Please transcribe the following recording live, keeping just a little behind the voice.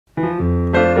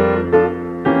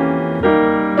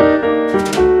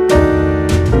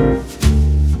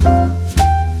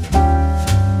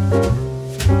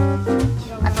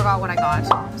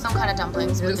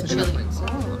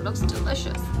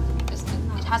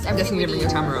has everything we need. Your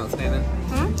camera out today then.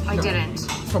 I didn't.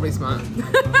 Probably smart.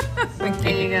 Thank you.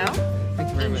 There you go. Thank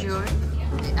you very Enjoy. much.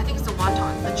 I think it's the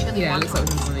wonton, the chili Yeah, it looks like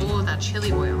wonton. it's funny. Oh, that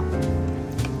chili oil.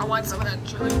 I want some of that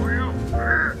chili oil.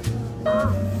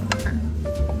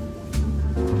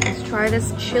 Let's try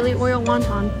this chili oil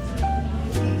wonton.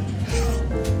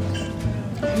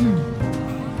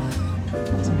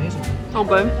 It's amazing. Oh,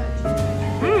 good.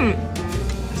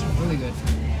 It's really good.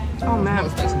 Oh, I'm not man.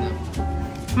 expecting that.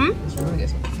 It's really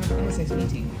good. I want to say it's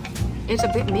meaty. It's a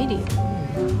bit meaty.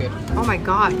 Good. Oh, my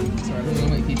God. Sorry, I'm going to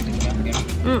wait for you to think about it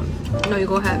again. No, you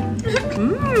go ahead.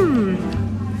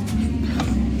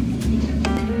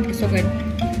 It's so good. Oh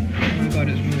my god,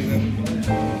 it's really good.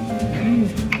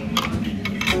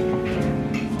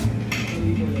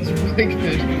 It's really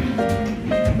good.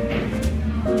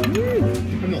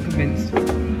 I'm not convinced.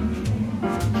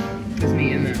 There's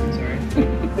meat in there, I'm sorry.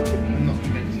 I'm not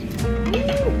convinced.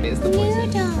 It's the poison.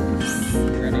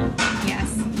 Ready? Yes.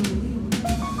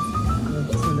 I've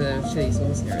got some of the chili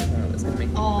sauce here as well that's going to make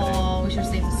it better. Oh, we should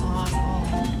save the sauce.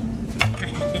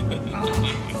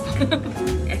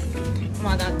 Oh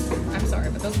my god. I'm sorry,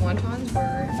 but those wontons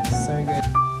were So good.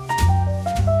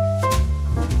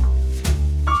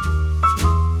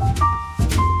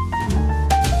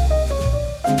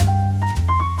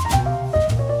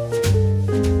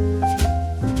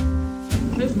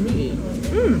 It's meaty.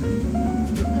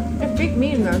 There's big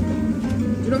meat in there. Do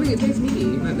you not think it tastes meaty?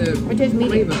 Like the It tastes meaty.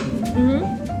 flavor?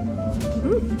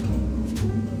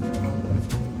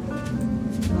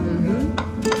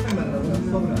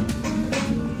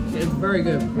 It's very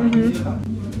good. Come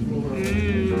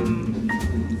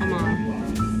on.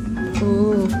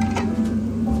 Ooh.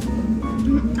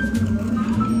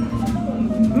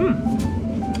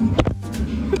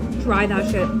 Try that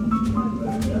shit.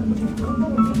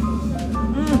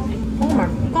 Oh my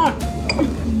god.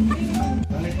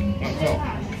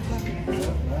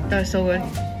 That's so good.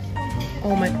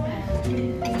 Oh my.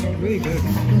 Really good.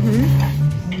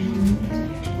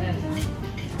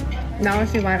 Now I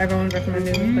see why everyone's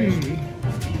recommending this place.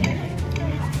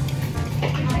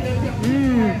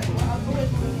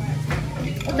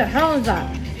 What the hell is that?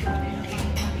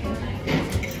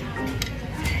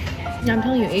 Yeah, I'm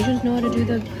telling you, Asians know how to do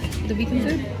the vegan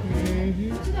food.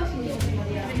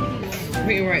 I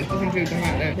think you're right. It's different food. The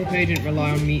fact that they didn't rely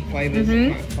on meat flavors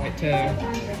like to.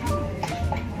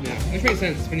 Yeah, which makes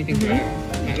sense when you think about it.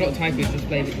 Like, a lot of Thai food is just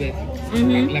flavored with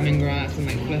like lemongrass and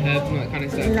like herbs and all that kind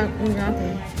of stuff.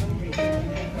 Exactly.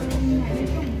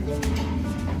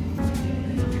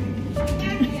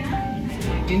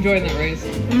 You enjoying that, Rose?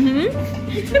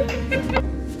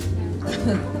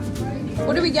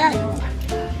 What do we get?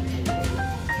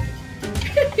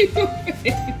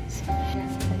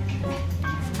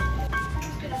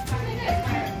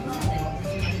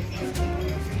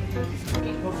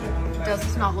 Does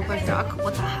this not look like duck?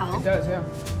 What the hell? It does, yeah.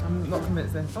 I'm not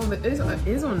convinced though. Oh, it is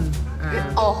on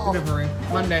delivery.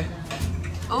 Monday.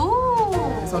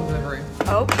 Oh. It's on delivery.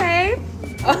 Okay.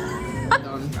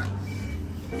 Done.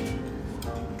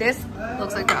 This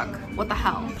looks like duck. What the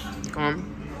hell? Go on.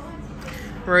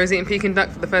 Rose eating Peking duck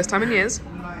for the first time in years.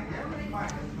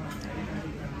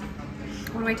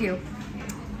 What do I do?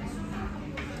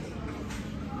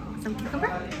 Some cucumber?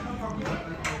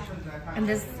 And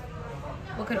this,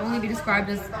 what could only be described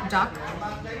as duck?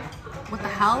 What the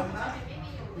hell?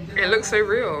 It looks so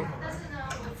real.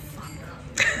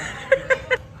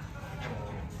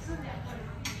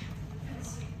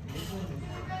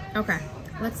 Okay,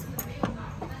 let's...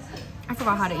 I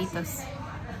forgot how to eat this.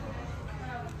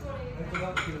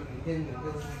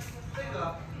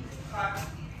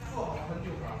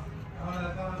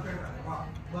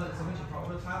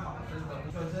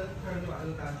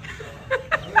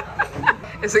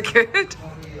 Is it good?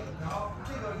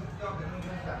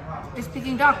 It's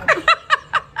Peking duck.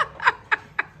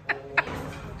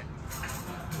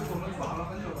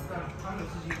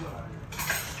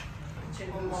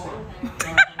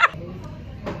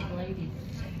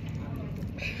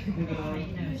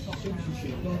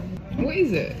 What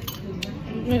is it?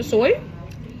 Soy?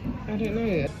 I don't know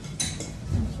yet.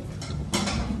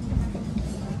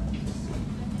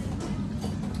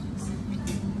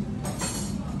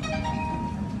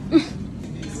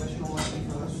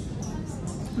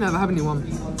 Never have anyone.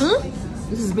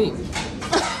 This is meat.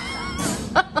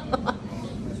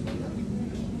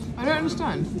 I don't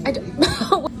understand.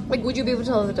 Like, would you be able to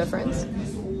tell the difference?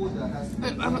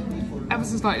 Ever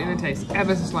so slightly in the taste.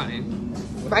 Ever so slightly.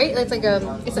 Right? It's like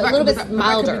it's a little bit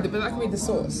milder. But that could be the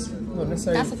sauce. Not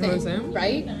necessarily. That's the thing,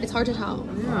 right? It's hard to tell.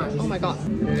 Yeah. Oh my god.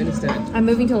 I understand. I'm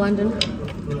moving to London.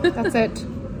 That's it.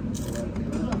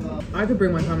 I I could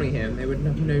bring my family here and they would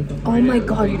have no fucking Oh idea my that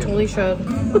god, we're you vegan. totally should.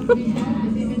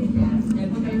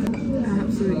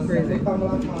 Absolutely crazy.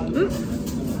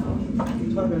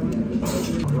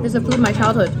 This is the food of my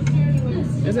childhood.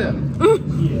 Is it?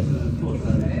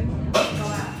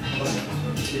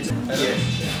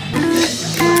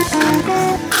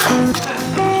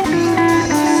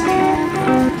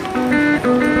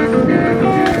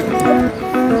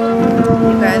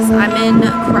 You guys, I'm in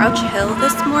Crouch Hill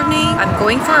this morning. I'm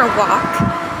going for a walk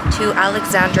to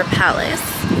Alexandra Palace.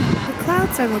 The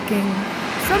clouds are looking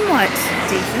somewhat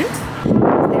decent.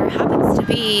 There happens to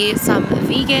be some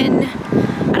vegan,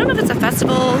 I don't know if it's a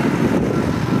festival,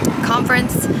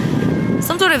 conference,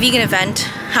 some sort of vegan event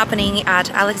happening at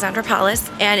Alexandra Palace,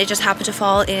 and it just happened to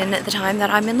fall in the time that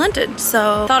I'm in London.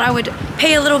 So thought I would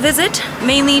pay a little visit,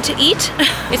 mainly to eat.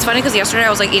 It's funny because yesterday I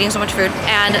was like eating so much food,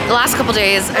 and the last couple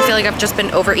days I feel like I've just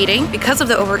been overeating. Because of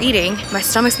the overeating, my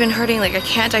stomach's been hurting, like I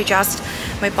can't digest.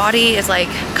 My body is like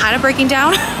kind of breaking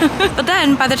down. But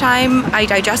then by the time I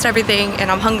digest everything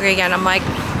and I'm hungry again, I'm like,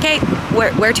 okay,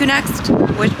 where to next?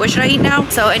 What should I eat now?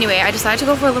 So anyway, I decided to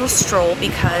go for a little stroll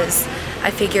because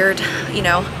I figured, you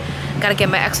know, gotta get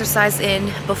my exercise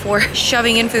in before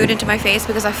shoving in food into my face,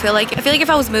 because I feel like if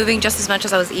I was moving just as much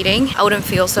as I was eating, I wouldn't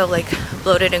feel so like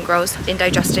bloated and gross,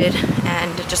 indigested,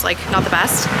 and just like not the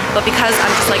best. But because I'm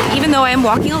just like, even though I am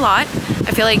walking a lot,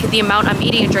 I feel like the amount I'm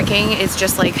eating and drinking is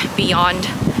just like beyond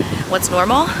what's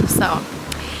normal. So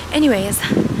anyways,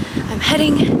 I'm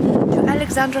heading to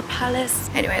Alexandra Palace.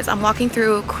 Anyways, I'm walking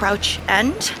through Crouch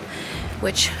End,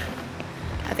 which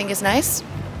I think is nice.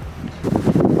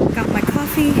 Got my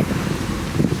coffee.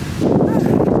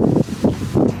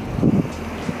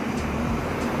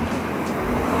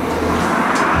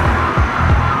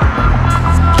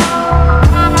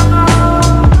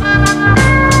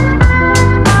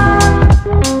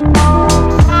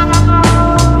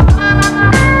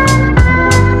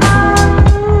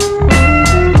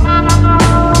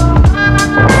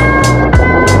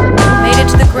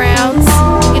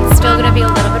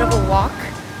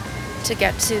 To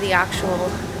get to the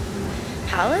actual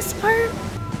palace part.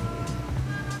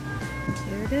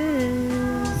 Here it is.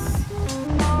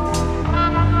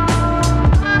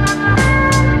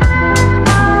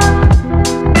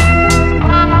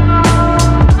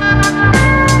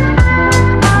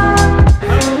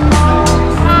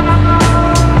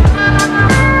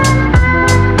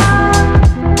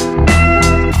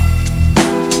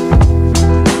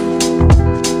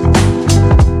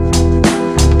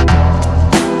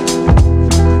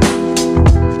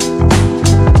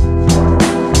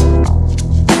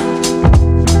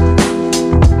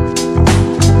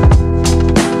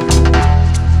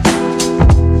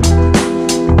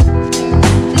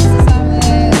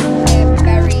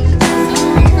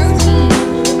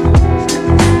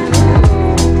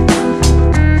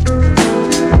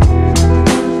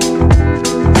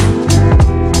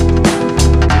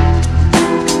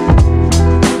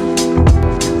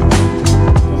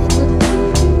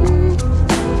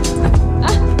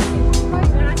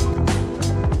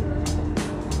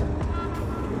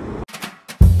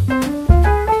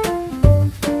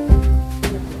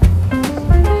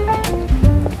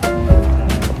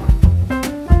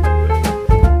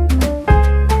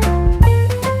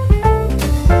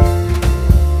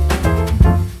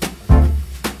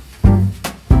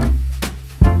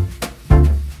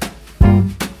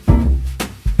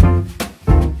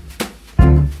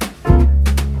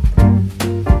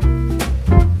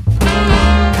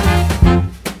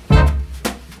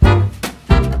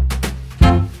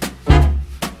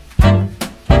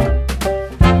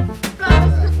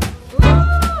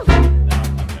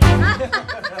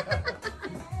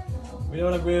 We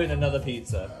don't want to ruin another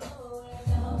pizza.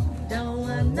 Don't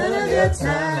want none of your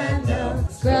time, no.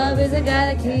 Scrub is a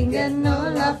guy that can't get no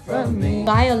love from me.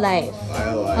 BioLife.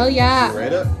 BioLife. Hell yeah. Did you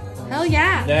rate it? Hell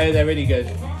yeah. No, they're really good.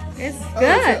 It's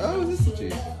good. Oh, this is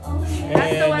cheese.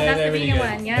 That's the one, that's the really vegan good.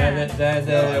 one, yeah. They're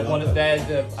Yeah, I one love of, that.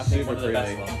 they're the, I think one of the Super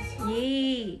best creamy. ones.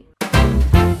 Yee.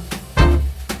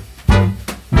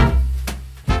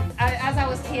 As I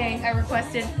was peeing, I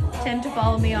requested Tim to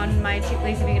follow me on my Cheap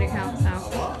Lazy Vegan account, so.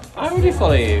 I already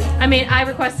follow you. I mean, I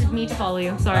requested me to follow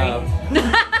you, sorry.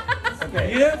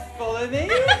 Okay. You don't follow me?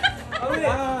 Oh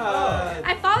yeah.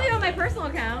 I follow you on my personal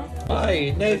account.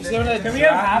 Why? No, Can we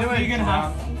have half vegan,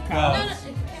 half cow? No,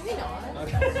 can we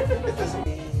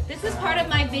not? This is part of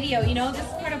my video, you know? This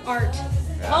is part of art.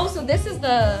 Yeah. Oh, so this is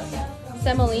the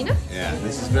semolina? Yeah,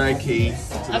 this is very key to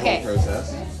the Okay. whole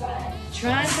process.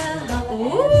 Try the...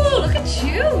 Ooh, look at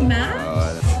you, man.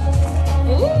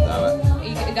 Ooh.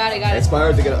 You got it. It's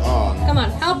hard to get it on. Come on,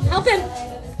 help him.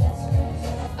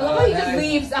 I love how he just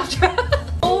leaves after.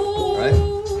 Oh. There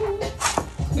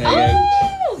you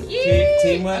Oh, yay!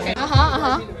 Teamwork.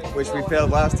 Okay. Which we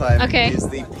failed last time. Okay. Is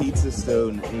the pizza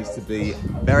stone needs to be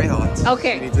very hot.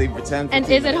 Okay. You need to leave for 10 And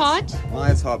is it hot? Well,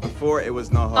 it's hot. Before it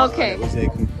was not hot. Okay. And it was a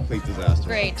complete disaster.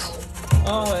 Great.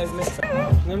 Oh, I missed it.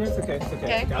 No, it's okay. It's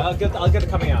okay. Okay. I'll get it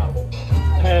coming out.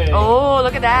 Hey. Oh,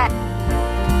 look at that.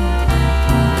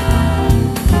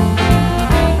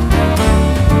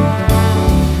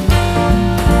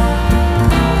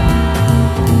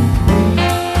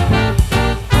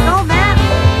 Go, Matt.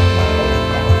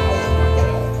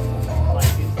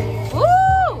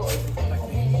 Woo!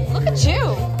 Look at you.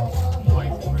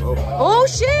 Oh,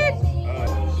 shit.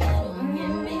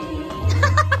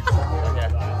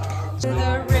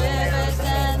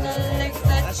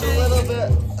 That's a little bit.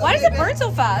 Why does it burn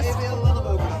so fast?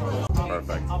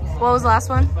 Perfect. What was the last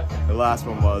one? The last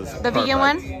one was The vegan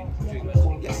perfect.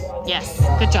 one? Yes.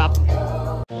 Good job.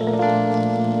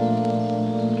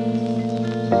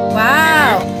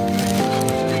 Wow.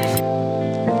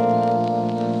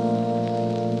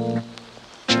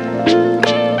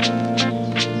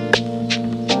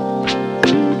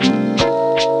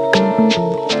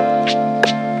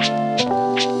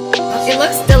 It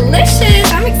looks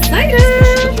delicious. I'm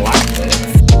excited.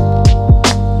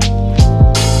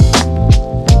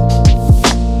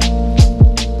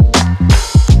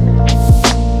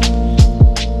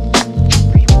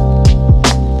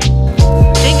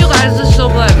 Thank you guys. This is so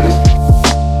good.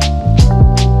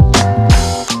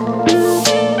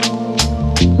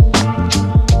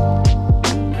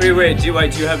 Wait,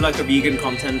 do you have like a vegan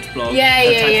content blog?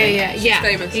 Yeah.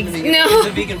 famous in the vegan. No.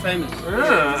 The vegan famous.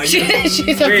 Ah, She's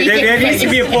a wait, vegan there needs to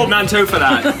be a famous. portmanteau for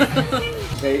that.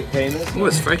 Famous? Oh,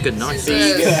 it's very good. Nice.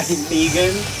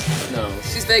 Vegan? No.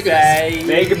 She's vegan.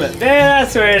 Vegamus. There,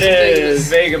 that's where it is.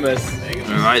 Vegamus.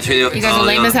 Alright, You guys are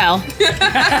lame as hell.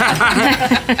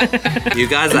 You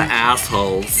guys are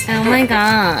assholes. Oh my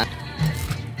god.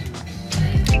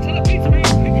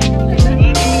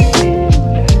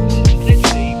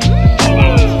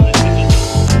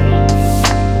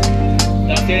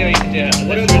 That's the only way you can do it.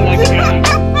 What do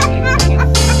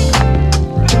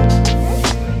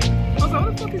What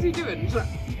the fuck is he doing?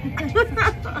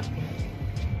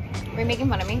 Are you making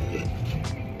fun of me?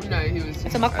 No, he was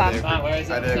It's a just... mukbang. Where is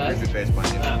it? I did a creepy face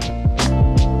bunny.